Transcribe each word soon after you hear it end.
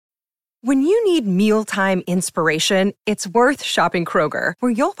When you need mealtime inspiration, it's worth shopping Kroger,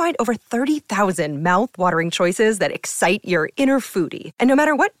 where you'll find over 30,000 mouth-watering choices that excite your inner foodie. And no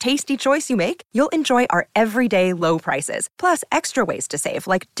matter what tasty choice you make, you'll enjoy our everyday low prices, plus extra ways to save,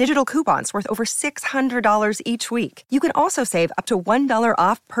 like digital coupons worth over $600 each week. You can also save up to $1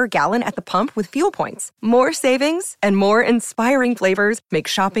 off per gallon at the pump with fuel points. More savings and more inspiring flavors make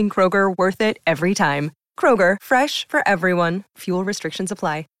shopping Kroger worth it every time. Kroger, fresh for everyone. Fuel restrictions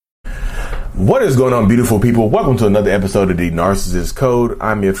apply. What is going on, beautiful people? Welcome to another episode of the Narcissist Code.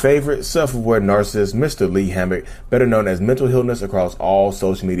 I'm your favorite self-aware narcissist, Mr. Lee Hammock, better known as Mental Healness across all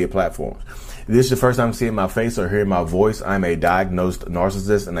social media platforms. If this is your first time seeing my face or hearing my voice, I'm a diagnosed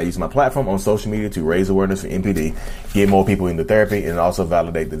narcissist, and I use my platform on social media to raise awareness for NPD, get more people into therapy, and also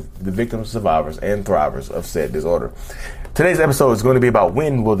validate the victims, survivors, and thrivers of said disorder. Today's episode is going to be about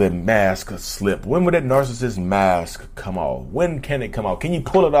when will the mask slip? When will that narcissist mask come off? When can it come off? Can you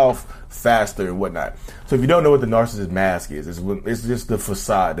pull it off faster and whatnot? So if you don't know what the narcissist mask is, it's just the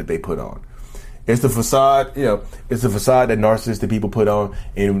facade that they put on. It's the facade, it's the facade that narcissistic people put on,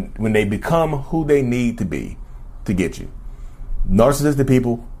 and when they become who they need to be to get you. Narcissistic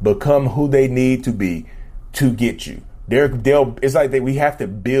people become who they need to be to get you. It's like we have to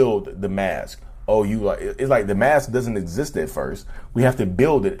build the mask. It's like the mask doesn't exist at first. We have to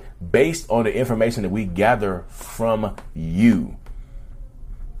build it based on the information that we gather from you.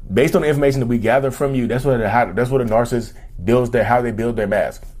 Based on the information that we gather from you, that's what a narcissist builds how they build their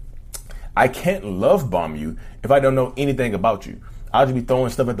mask. I can't love bomb you if I don't know anything about you. I'll just be throwing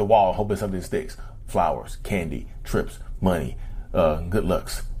stuff at the wall, hoping something sticks. Flowers, candy, trips, money, good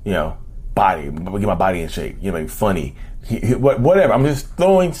looks, body, get my body in shape, funny, whatever. I'm just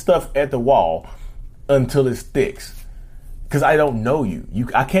throwing stuff at the wall until it sticks. Because I don't know you.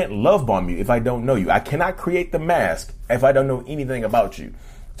 I can't love bomb you if I don't know you. I cannot create the mask if I don't know anything about you.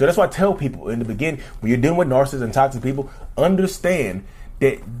 So that's why I tell people in the beginning, when you're dealing with narcissists and toxic people, understand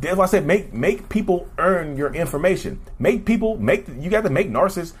that's why I said make people earn your information. You got to make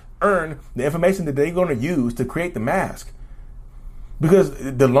narcissists earn the information that they're going to use to create the mask. Because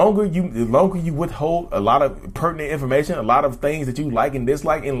the longer you withhold a lot of pertinent information, a lot of things that you like and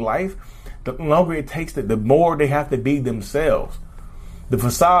dislike in life, the longer it takes, the more they have to be themselves. The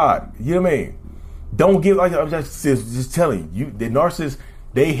facade, you know what I mean? Don't give, like I'm just telling you, the narcissists,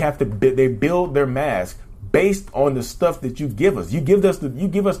 they build their mask based on the stuff that you give us. You give us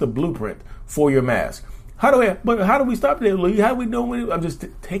the blueprint for your mask. How do we stop that, Lee? How do we know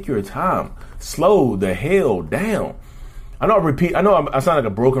it? Take your time. Slow the hell down. I know I sound like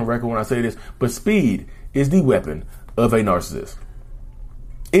a broken record when I say this, but speed is the weapon of a narcissist.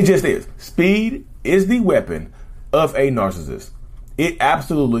 It just is. Speed is the weapon of a narcissist. It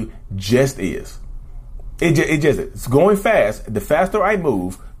absolutely just is. It just is. It's going fast. The faster I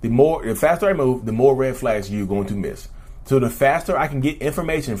move, the more red flags you're going to miss. So the faster I can get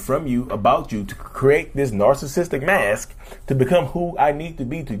information from you about you to create this narcissistic mask to become who I need to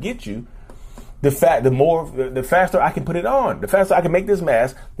be to get you, the faster I can put it on. The faster I can make this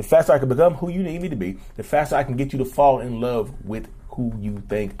mask, the faster I can become who you need me to be, the faster I can get you to fall in love with who you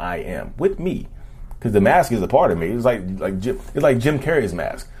think I am, with me. Because the mask is a part of me. It's like Jim Carrey's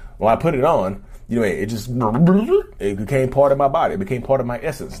mask. When I put it on, it became part of my body. It became part of my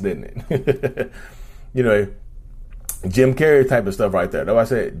essence, didn't it? Jim Carrey type of stuff right there. Though I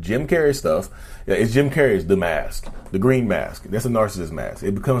said Jim Carrey stuff, it's Jim Carrey's The Mask, the green mask. That's a narcissist mask.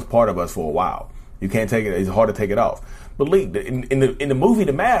 It becomes part of us for a while. You can't take it. It's hard to take it off. But Lee, in the movie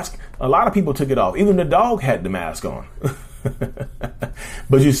The Mask, a lot of people took it off. Even the dog had the mask on.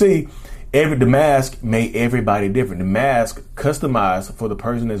 But you see, the mask made everybody different. The mask customized for the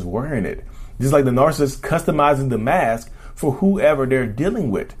person that's wearing it. Just like the narcissist customizing the mask for whoever they're dealing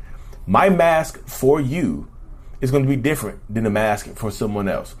with. My mask for you is going to be different than the mask for someone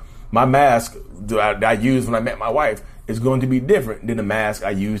else. My mask that I used when I met my wife is going to be different than the mask I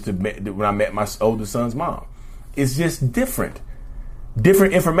used when I met my oldest son's mom. It's just different.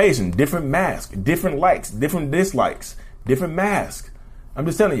 Different information, different mask, different likes, different dislikes, different mask. I'm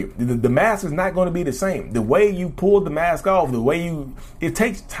just telling you, the mask is not going to be the same. The way you pull the mask off, it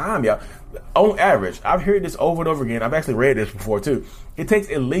takes time, y'all. On average, I've heard this over and over again. I've actually read this before too. It takes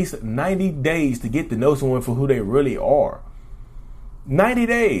at least 90 days to get to know someone for who they really are. 90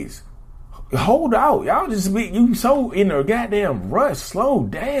 days. Hold out. Y'all you so in a goddamn rush. Slow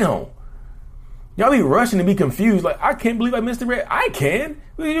down. Y'all be rushing and be confused. Like, I can't believe I missed the red. I can.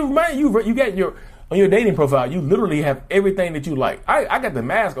 You got on your dating profile, you literally have everything that you like. I got the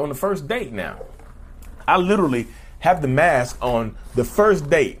mask on the first date now. I literally have the mask on the first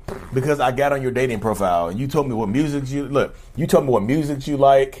date because I got on your dating profile and you told me what music you like.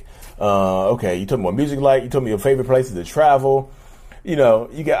 Okay, you told me what music you like. You told me your favorite places to travel.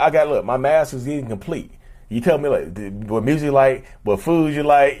 Look, my mask is getting complete. You tell me what music you like, what food you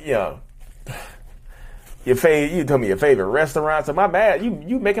like, you told me your favorite restaurant. So my mask,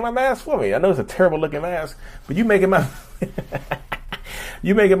 you making my mask for me. I know it's a terrible looking mask, but you making my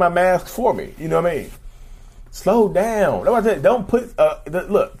mask for me. You know what I mean? Slow down. Don't put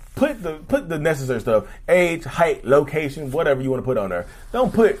put the necessary stuff, age, height, location, whatever you want to put on there.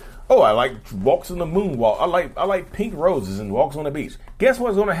 Don't put, I like walks on the moonwalk. I like pink roses and walks on the beach. Guess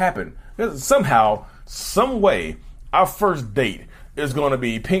what's going to happen? Somehow, some way, our first date is going to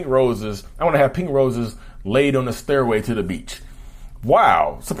be pink roses. I want to have pink roses laid on the stairway to the beach.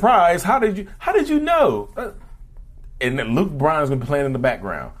 Wow, surprise! How did you know? And then Luke Bryan's going to be playing in the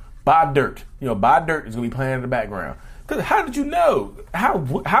background. Buy Dirt. Buy Dirt is going to be playing in the background. Because how did you know? How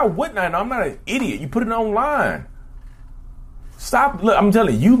wouldn't I know? I'm not an idiot. You put it online. Stop. Look, I'm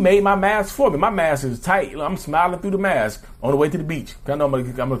telling you, you made my mask for me. My mask is tight. I'm smiling through the mask on the way to the beach. I know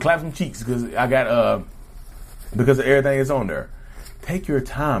I'm gonna clap some cheeks because I got because of everything that's on there. Take your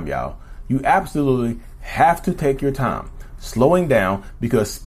time, y'all. You absolutely have to take your time. Slowing down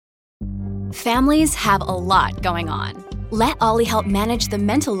because families have a lot going on. Let Ollie help manage the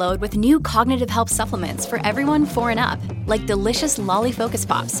mental load with new cognitive help supplements for everyone 4 and up, like delicious Lolly Focus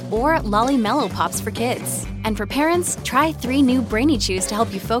Pops or Lolly Mellow Pops for kids. And for parents, try 3 new Brainy Chews to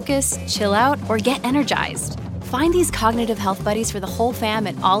help you focus, chill out, or get energized. Find these cognitive health buddies for the whole fam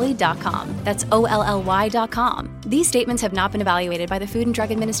at ollie.com. That's OLLY.com. These statements have not been evaluated by the Food and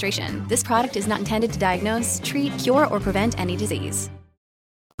Drug Administration. This product is not intended to diagnose, treat, cure, or prevent any disease.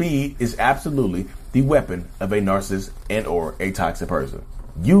 Speed is absolutely the weapon of a narcissist and or a toxic person.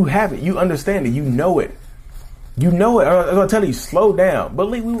 You have it. You understand it. You know it. You know it. I'm going to tell you, slow down. But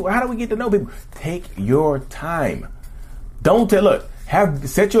how do we get to know people? Take your time.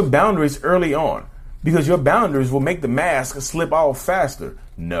 Set your boundaries early on because your boundaries will make the mask slip off faster.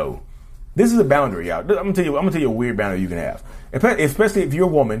 No. This is a boundary, y'all. I'm going to tell you a weird boundary you can have. Especially if you're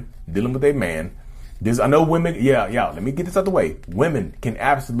a woman dealing with a man. I know women, let me get this out the way. Women can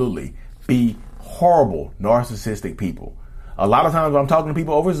absolutely be horrible narcissistic people. A lot of times when I'm talking to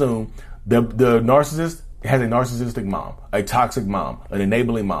people over Zoom, the narcissist has a narcissistic mom, a toxic mom, an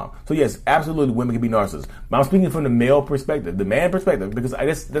enabling mom. So yes, absolutely women can be narcissists. But I'm speaking from the male perspective, the man perspective, because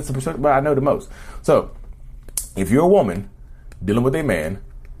that's the perspective I know the most. So if you're a woman dealing with a man,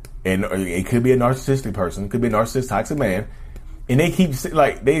 and it could be a narcissistic person, could be a narcissist, toxic man, and they keep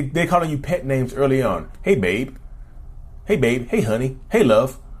they calling you pet names early on. Hey babe, hey honey, hey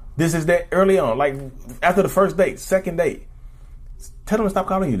love. This is that early on, like after the first date, second date. Tell them to stop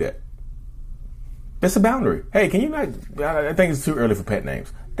calling you that. That's a boundary. Hey, can you not? I think it's too early for pet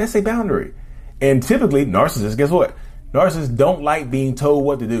names. That's a boundary. And typically, narcissists, guess what? Narcissists don't like being told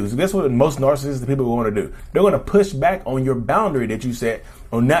what to do. So guess what most narcissistic people want to do? They're going to push back on your boundary that you set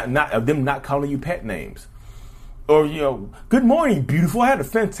on them not calling you pet names. Or, good morning, beautiful. I had a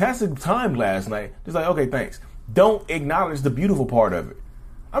fantastic time last night. Just like, okay, thanks. Don't acknowledge the beautiful part of it.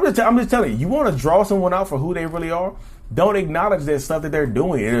 I'm just telling you, you want to draw someone out for who they really are? Don't acknowledge that stuff that they're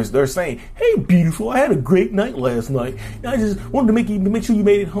doing. They're saying, hey, beautiful, I had a great night last night. I just wanted to make sure you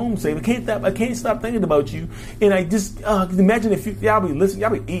made it home safe. I can't stop thinking about you. And I just imagine if y'all be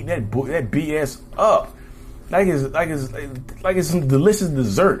eating that BS up like it's some delicious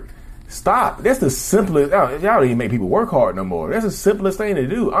dessert. Stop. That's the simplest. Y'all don't even make people work hard no more. That's the simplest thing to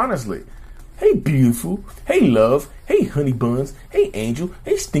do, honestly. Hey, beautiful. Hey, love. Hey, honey buns. Hey, angel.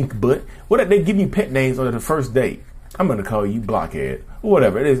 Hey, stink butt. What? They give you pet names on the first date. I'm going to call you blockhead.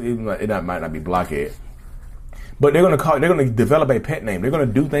 Whatever. It might not be blockhead. But they're going to develop a pet name. They're going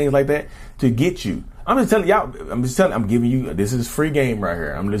to do things like that to get you. I'm just telling y'all. I'm giving you, this is free game right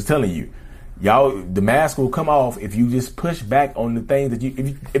here. I'm just telling you. Y'all, the mask will come off if you just push back on the things that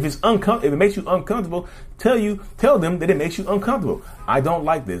if it makes you uncomfortable, tell them that it makes you uncomfortable. I don't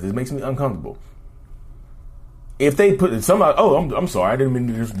like this. It makes me uncomfortable. If they put somebody, I'm sorry, I didn't mean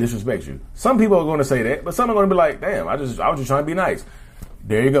to disrespect you. Some people are going to say that, but some are going to be like, damn, I was just trying to be now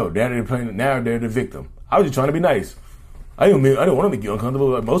there you go. Now they're the victim. I was just trying to be nice. I didn't want to make you uncomfortable.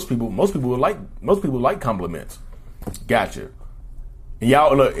 Like most people like compliments. Gotcha. And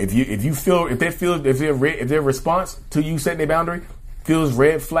y'all, look, if their response to you setting a boundary feels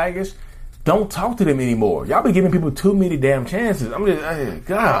red flaggish, don't talk to them anymore. Y'all be giving people too many damn chances. I'm just,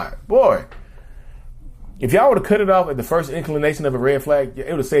 God, boy. If y'all would have cut it off at the first inclination of a red flag, it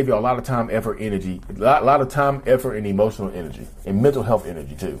would have saved y'all a lot of time, effort, energy, a lot of time, effort, and emotional energy, and mental health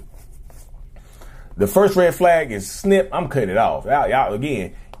energy too. The first red flag is snip. I'm cutting it off. Y'all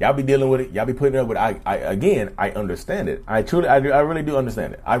again. Y'all be dealing with it. Y'all be putting up with it. I understand it. I really do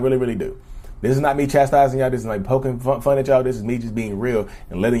understand it. I really, really do. This is not me chastising y'all. This is like poking fun at y'all. This is me just being real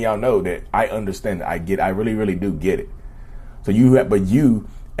and letting y'all know that I understand it. I really, really do get it. So you,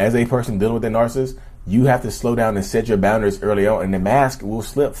 as a person dealing with a narcissist, you have to slow down and set your boundaries early on, and the mask will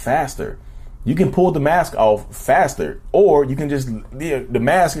slip faster. You can pull the mask off faster, or you can just, the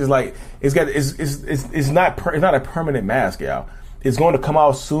mask is like, it's not a permanent mask, y'all. It's going to come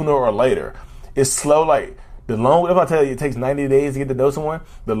off sooner or later. It's slow, like, if I tell you it takes 90 days to get to know someone,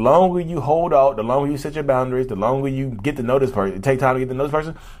 the longer you hold out, the longer you set your boundaries, the longer you get to know this person, it takes time to get to know this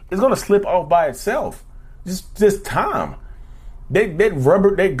person, it's going to slip off by itself. Just time.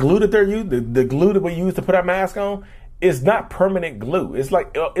 That glue that they're using, the glue that we use to put our mask on, it's not permanent glue. It's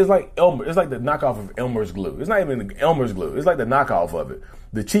like the knockoff of Elmer's glue. It's not even Elmer's glue. It's like the knockoff of it.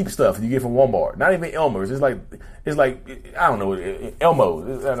 The cheap stuff you get from Walmart. Not even Elmer's. It's like I don't know.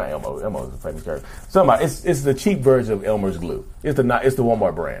 Elmo's. Not Elmo. Elmo's a famous character. It's the cheap version of Elmer's glue. It's the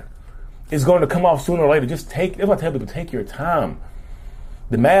Walmart brand. It's going to come off sooner or later. If I tell people, take your time.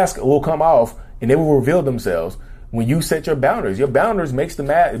 The mask will come off and they will reveal themselves when you set your boundaries. Your boundaries make the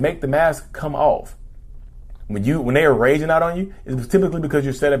mask come off. When they are raging out on you, it's typically because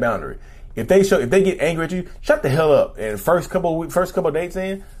you set a boundary. If they get angry at you, shut the hell up. And first couple of dates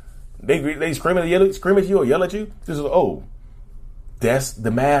in, they scream at you or yell at you. Just that's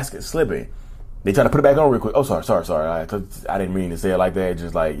the mask is slipping. They try to put it back on real quick. Oh, sorry. I didn't mean to say it like that.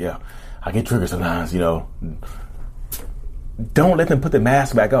 Just like, yeah, I get triggered sometimes. Don't let them put the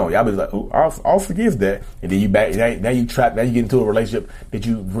mask back on. Y'all be like, oh, I'll forgive that. And then you get into a relationship that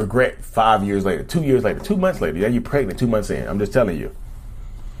you regret 5 years later, 2 years later, 2 months later. Now you're pregnant 2 months in. I'm just telling you.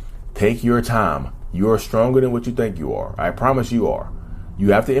 Take your time. You are stronger than what you think you are. I promise you are.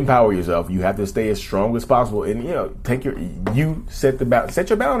 You have to empower yourself. You have to stay as strong as possible. And set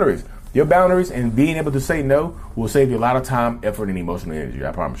your boundaries. Your boundaries and being able to say no will save you a lot of time, effort, and emotional energy.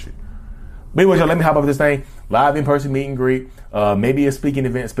 I promise you. But anyway, y'all, let me hop up this thing. Live in-person meet and greet. Maybe a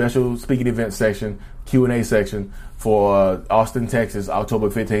special speaking event section, Q&A section for Austin, Texas, October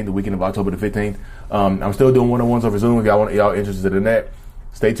 15th, the weekend of October the 15th. I'm still doing one-on-ones over Zoom if y'all interested in that.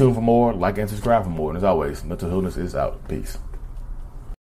 Stay tuned for more. Like and subscribe for more. And as always, mental illness is out. Peace.